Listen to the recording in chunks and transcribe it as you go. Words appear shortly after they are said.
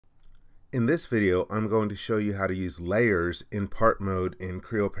In this video, I'm going to show you how to use layers in part mode in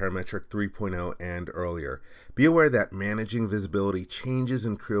Creo Parametric 3.0 and earlier. Be aware that managing visibility changes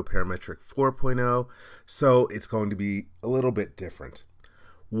in Creo Parametric 4.0, so it's going to be a little bit different.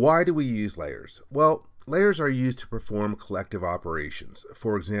 Why do we use layers? Well, layers are used to perform collective operations.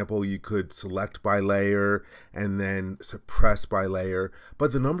 For example, you could select by layer and then suppress by layer,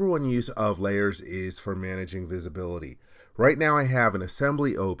 but the number one use of layers is for managing visibility. Right now I have an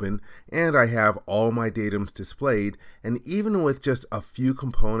assembly open and I have all my datums displayed, and even with just a few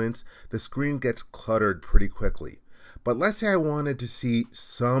components, the screen gets cluttered pretty quickly. But let's say I wanted to see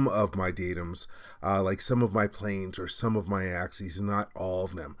some of my datums, like some of my planes or some of my axes, and not all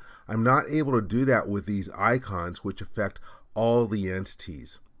of them. I'm not able to do that with these icons, which affect all the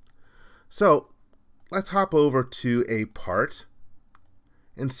entities. So let's hop over to a part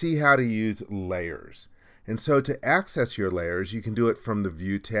and see how to use layers. And so to access your layers, you can do it from the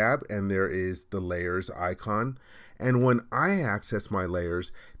View tab, and there is the Layers icon. And when I access my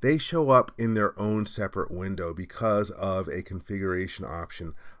layers, they show up in their own separate window because of a configuration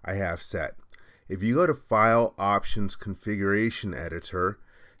option I have set. If you go to File, Options, Configuration Editor,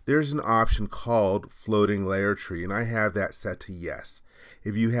 there's an option called Floating Layer Tree, and I have that set to Yes.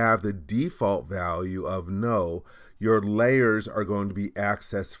 If you have the default value of No, your layers are going to be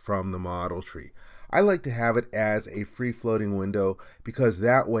accessed from the model tree. I like to have it as a free floating window because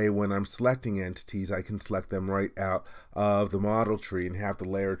that way when I'm selecting entities, I can select them right out of the model tree and have the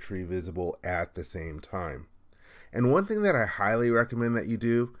layer tree visible at the same time. And one thing that I highly recommend that you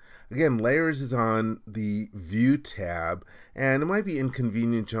do, again, layers is on the View tab, and it might be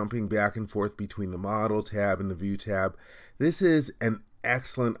inconvenient jumping back and forth between the Model tab and the View tab. This is an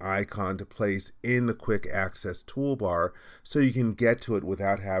excellent icon to place in the quick access toolbar so you can get to it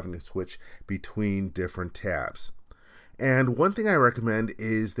without having to switch between different tabs. And one thing I recommend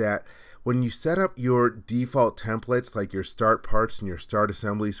is that when you set up your default templates, like your start parts and your start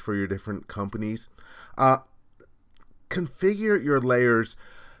assemblies for your different companies, configure your layers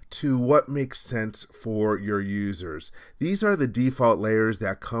to what makes sense for your users. These are the default layers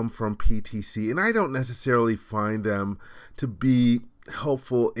that come from PTC, and I don't necessarily find them to be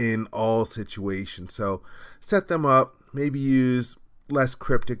helpful in all situations. So set them up, maybe use less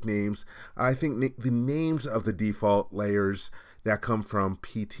cryptic names. I think the names of the default layers that come from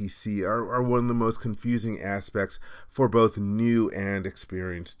PTC are one of the most confusing aspects for both new and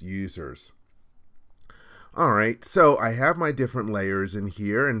experienced users. Alright, so I have my different layers in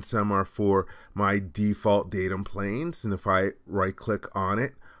here, and some are for my default datum planes, and if I right click on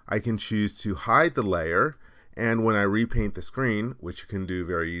it, I can choose to hide the layer, and when I repaint the screen, which you can do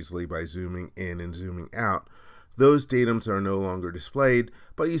very easily by zooming in and zooming out, those datums are no longer displayed,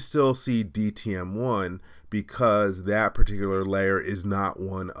 but you still see DTM1 because that particular layer is not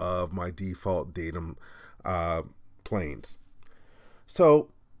one of my default datum planes.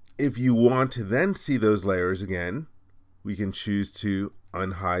 So if you want to then see those layers again, we can choose to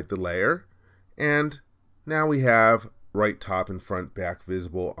unhide the layer, and now we have right top and front back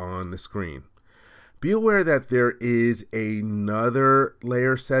visible on the screen. Be aware that there is another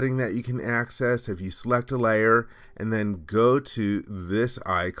layer setting that you can access. If you select a layer and then go to this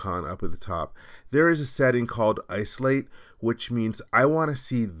icon up at the top, there is a setting called Isolate, which means I want to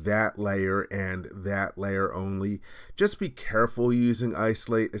see that layer and that layer only. Just be careful using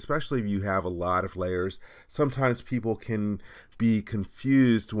Isolate, especially if you have a lot of layers. Sometimes people can be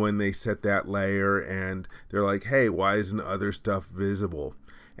confused when they set that layer and they're like, hey, why isn't other stuff visible?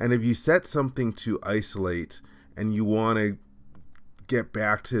 And if you set something to isolate and you want to get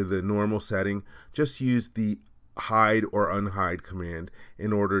back to the normal setting, just use the hide or unhide command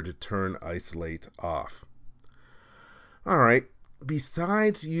in order to turn isolate off. Alright,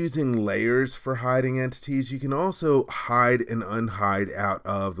 besides using layers for hiding entities, you can also hide and unhide out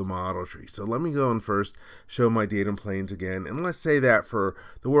of the model tree. So let me go and first show my datum planes again, and let's say that for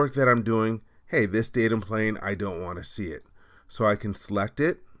the work that I'm doing, hey, this datum plane, I don't want to see it. So I can select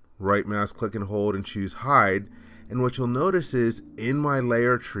it, right mouse click and hold and choose hide, and what you'll notice is in my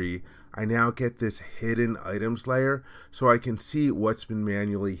layer tree I now get this hidden items layer so I can see what's been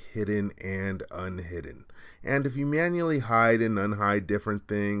manually hidden and unhidden. And if you manually hide and unhide different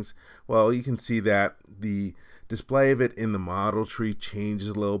things, well, you can see that the display of it in the model tree changes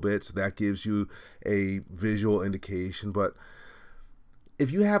a little bit, so that gives you a visual indication. But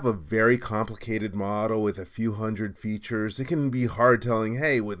if you have a very complicated model with a few hundred features, it can be hard telling,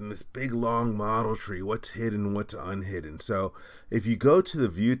 hey, within this big long model tree, what's hidden, what's unhidden. So if you go to the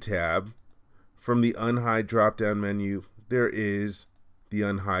View tab, from the Unhide drop-down menu, there is the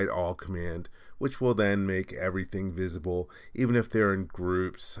Unhide All command, which will then make everything visible, even if they're in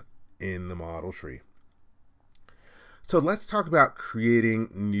groups in the model tree. So let's talk about creating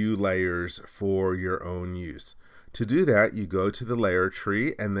new layers for your own use. To do that, you go to the layer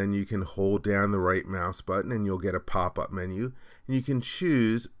tree and then you can hold down the right mouse button and you'll get a pop-up menu, and you can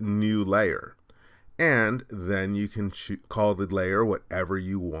choose New Layer. And then you can call the layer whatever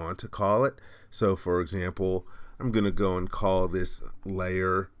you want to call it. So for example, I'm going to go and call this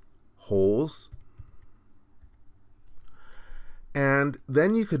layer Holes. And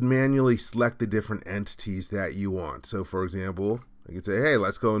then you could manually select the different entities that you want. So for example, I could say, hey,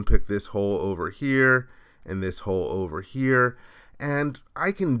 let's go and pick this hole over here and this hole over here. And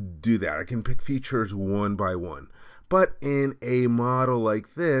I can do that. I can pick features one by one. But in a model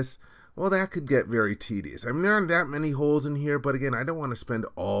like this, well, that could get very tedious. I mean, there aren't that many holes in here, but again, I don't want to spend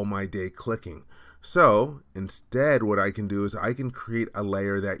all my day clicking. So instead, what I can do is I can create a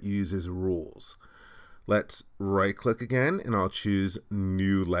layer that uses rules. Let's right click again and I'll choose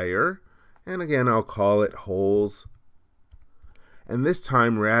New Layer. And again, I'll call it Holes. And this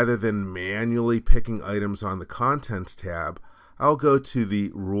time, rather than manually picking items on the Contents tab, I'll go to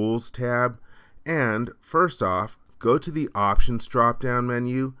the Rules tab. And first off, go to the Options drop-down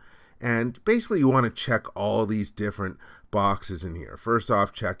menu. And basically, you want to check all these different boxes in here. First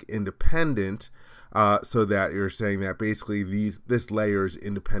off, check Independent. So that you're saying that basically this layer is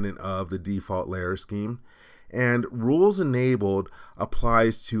independent of the default layer scheme. And Rules Enabled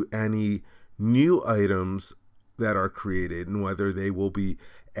applies to any new items that are created and whether they will be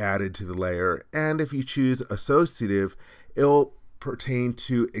added to the layer. And if you choose Associative, it'll pertain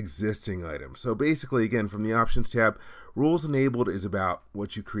to existing items. So basically, again, from the Options tab, Rules Enabled is about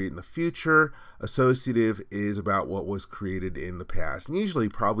what you create in the future. Associative is about what was created in the past. And usually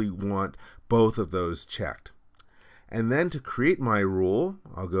probably want both of those checked. And then to create my rule,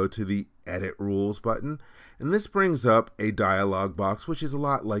 I'll go to the Edit Rules button. And this brings up a dialog box, which is a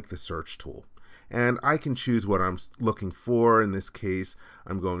lot like the search tool. And I can choose what I'm looking for. In this case,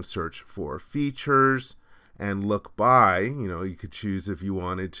 I'm going to search for features and look by. You could choose if you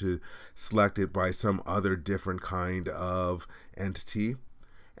wanted to select it by some other different kind of entity.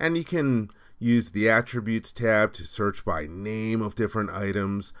 And you can use the Attributes tab to search by name of different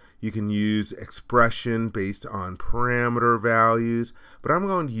items. You can use expression based on parameter values, but I'm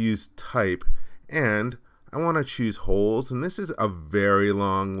going to use type, and I want to choose holes, and this is a very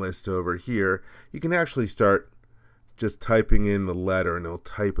long list over here. You can actually start just typing in the letter and it'll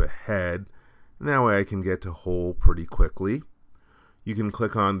type ahead. And that way I can get to hole pretty quickly. You can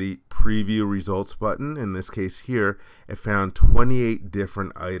click on the Preview Results button. In this case here, it found 28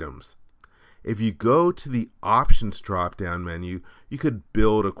 different items. If you go to the Options drop-down menu, you could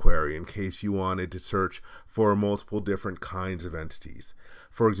build a query in case you wanted to search for multiple different kinds of entities.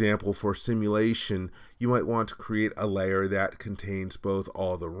 For example, for simulation, you might want to create a layer that contains both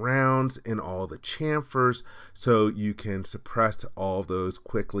all the rounds and all the chamfers, so you can suppress all of those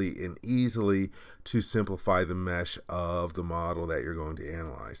quickly and easily to simplify the mesh of the model that you're going to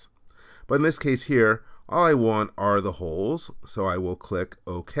analyze. But in this case here, all I want are the holes, so I will click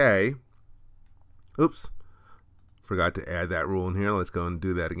OK. Oops, forgot to add that rule in here. Let's go and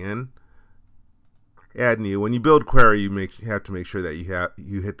do that again. Add New. When you build query, you have to make sure that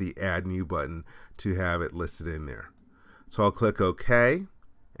you hit the Add New button to have it listed in there. So I'll click OK,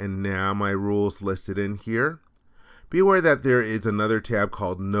 and now my rule's listed in here. Be aware that there is another tab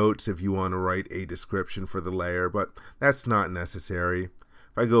called Notes if you want to write a description for the layer, but that's not necessary.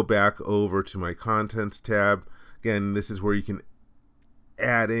 If I go back over to my Contents tab, again, this is where you can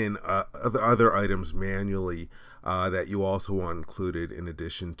add in other items manually that you also want included in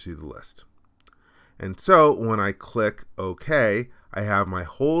addition to the list. And so when I click OK, I have my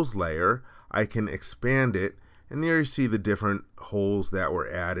holes layer. I can expand it, and there you see the different holes that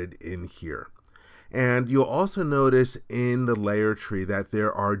were added in here. And you'll also notice in the layer tree that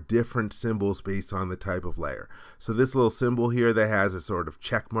there are different symbols based on the type of layer. So this little symbol here that has a sort of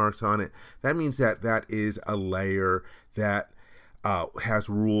check marks on it, that means that that is a layer that has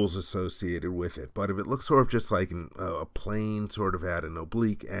rules associated with it. But if it looks sort of just like a plane sort of at an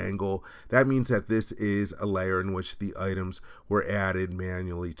oblique angle, that means that this is a layer in which the items were added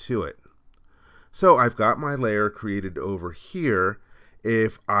manually to it. So I've got my layer created over here.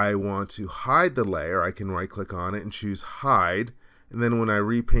 If I want to hide the layer, I can right click on it and choose Hide. And then when I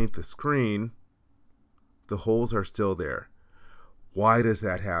repaint the screen, the holes are still there. Why does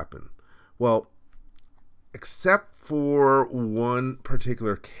that happen? Well, except for one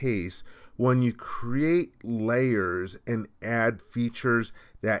particular case, when you create layers and add features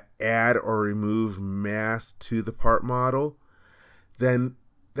that add or remove mass to the part model, then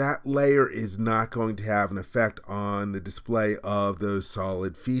that layer is not going to have an effect on the display of those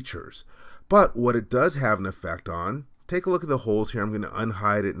solid features. But what it does have an effect on, take a look at the holes here. I'm going to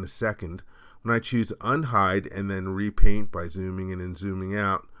unhide it in a second. When I choose unhide and then repaint by zooming in and zooming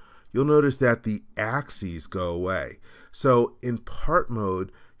out, you'll notice that the axes go away. So in part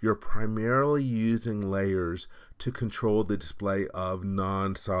mode, you're primarily using layers to control the display of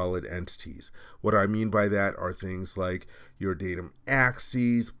non-solid entities. What I mean by that are things like your datum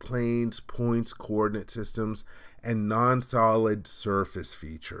axes, planes, points, coordinate systems, and non-solid surface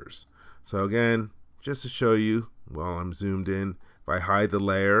features. So again, just to show you, while I'm zoomed in, if I hide the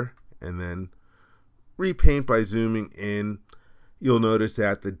layer and then repaint by zooming in, you'll notice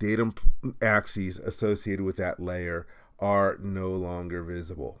that the datum axes associated with that layer are no longer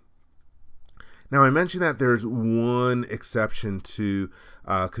visible. Now, I mentioned that there's one exception to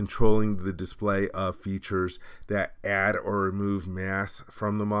controlling the display of features that add or remove mass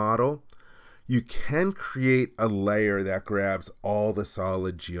from the model. You can create a layer that grabs all the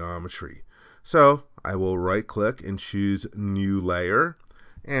solid geometry. So I will right click and choose New Layer,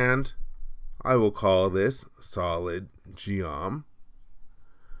 and I will call this Solid Geom.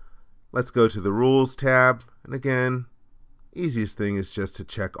 Let's go to the Rules tab, and again, easiest thing is just to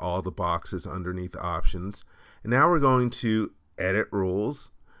check all the boxes underneath Options. And now we're going to Edit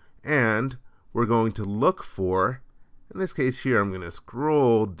Rules, and we're going to look for, in this case here, I'm going to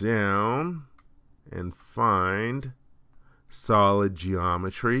scroll down and find Solid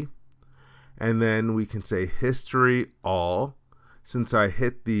Geometry. And then we can say History All. Since I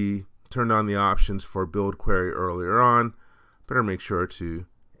turned on the options for Build Query earlier on, better make sure to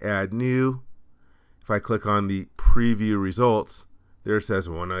Add New. If I click on the Preview Results, there it says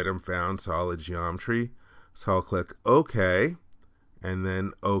One Item Found, Solid Geometry. So I'll click OK, and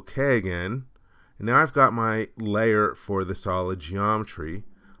then OK again. And now I've got my layer for the solid geometry.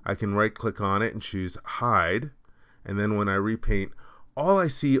 I can right click on it and choose Hide. And then when I repaint, all I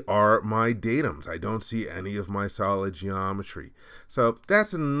see are my datums. I don't see any of my solid geometry. So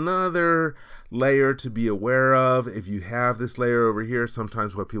that's another layer to be aware of. If you have this layer over here,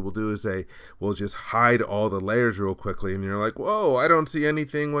 sometimes what people do is they will just hide all the layers real quickly, and you're like, whoa, I don't see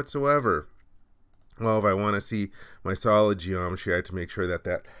anything whatsoever. Well, if I want to see my solid geometry, I have to make sure that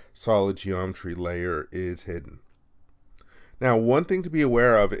that solid geometry layer is hidden. Now, one thing to be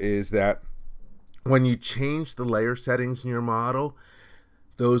aware of is that when you change the layer settings in your model,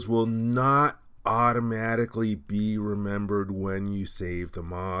 those will not automatically be remembered when you save the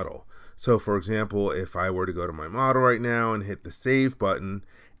model. So for example, if I were to go to my model right now and hit the Save button,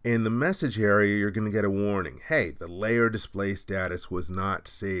 in the message area, you're going to get a warning. Hey, the layer display status was not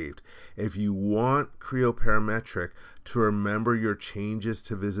saved. If you want Creo Parametric to remember your changes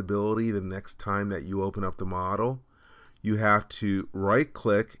to visibility the next time that you open up the model, you have to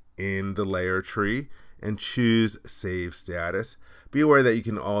right-click in the layer tree and choose Save Status. Be aware that you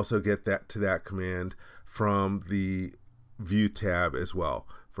can also get that command from the View tab as well.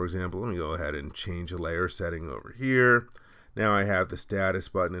 For example, let me go ahead and change a layer setting over here. Now I have the Status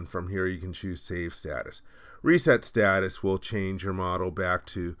button, and from here you can choose Save Status. Reset Status will change your model back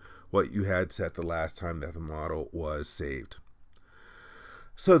to what you had set the last time that the model was saved.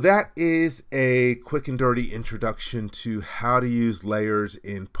 So that is a quick and dirty introduction to how to use layers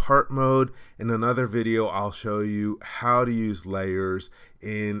in part mode. In another video, I'll show you how to use layers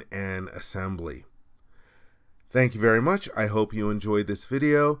in an assembly. Thank you very much. I hope you enjoyed this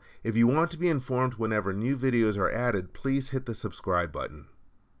video. If you want to be informed whenever new videos are added, please hit the subscribe button.